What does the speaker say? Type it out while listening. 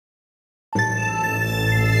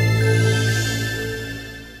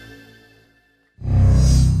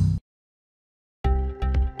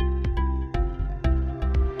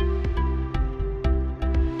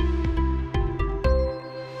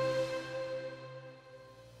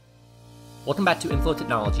Welcome back to Inflow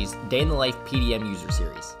Technology's Day in the Life PDM user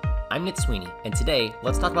series. I'm Sweeney, and today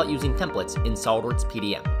let's talk about using templates in SOLIDWORKS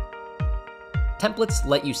PDM. Templates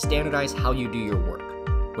let you standardize how you do your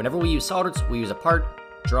work. Whenever we use SOLIDWORKS, we use a part,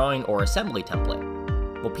 drawing, or assembly template.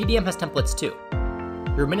 Well, PDM has templates too.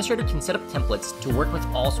 Your administrator can set up templates to work with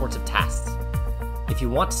all sorts of tasks. If you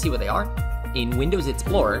want to see what they are, in Windows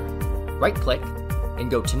Explorer, right-click and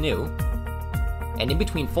go to New, and in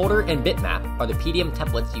between folder and bitmap are the PDM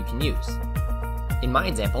templates you can use. In my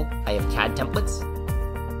example, I have CAD templates,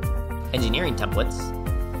 engineering templates,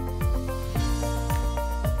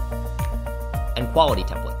 and quality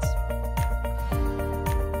templates.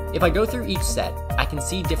 If I go through each set, I can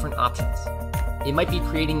see different options. It might be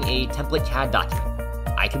creating a template CAD document.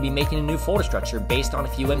 I could be making a new folder structure based on a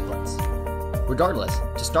few inputs. Regardless,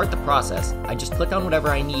 to start the process, I just click on whatever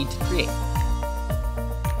I need to create.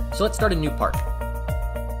 So let's start a new part.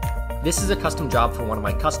 This is a custom job for one of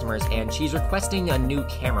my customers, and she's requesting a new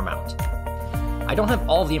camera mount. I don't have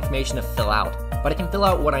all of the information to fill out, but I can fill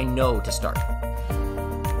out what I know to start.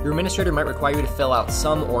 Your administrator might require you to fill out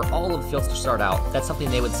some or all of the fields to start out. That's something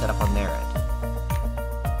they would set up on their end.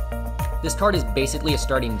 This card is basically a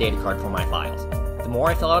starting data card for my files. The more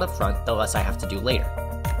I fill out up front, the less I have to do later.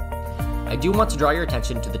 I do want to draw your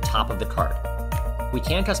attention to the top of the card. We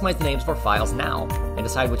can customize the names for files now and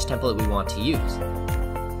decide which template we want to use.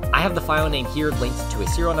 I have the file name here linked to a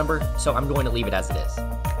serial number, so I'm going to leave it as it is.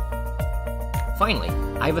 Finally,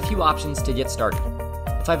 I have a few options to get started.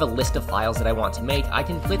 If I have a list of files that I want to make, I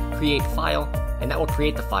can click Create File, and that will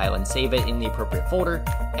create the file and save it in the appropriate folder,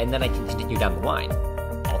 and then I can continue down the line.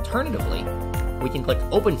 Alternatively, we can click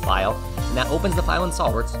Open File, and that opens the file in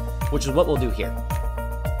SOLIDWORKS, which is what we'll do here.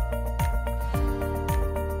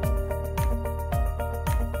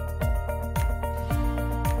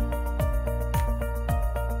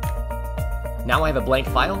 Now I have a blank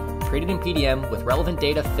file, created in PDM with relevant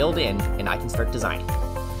data filled in, and I can start designing.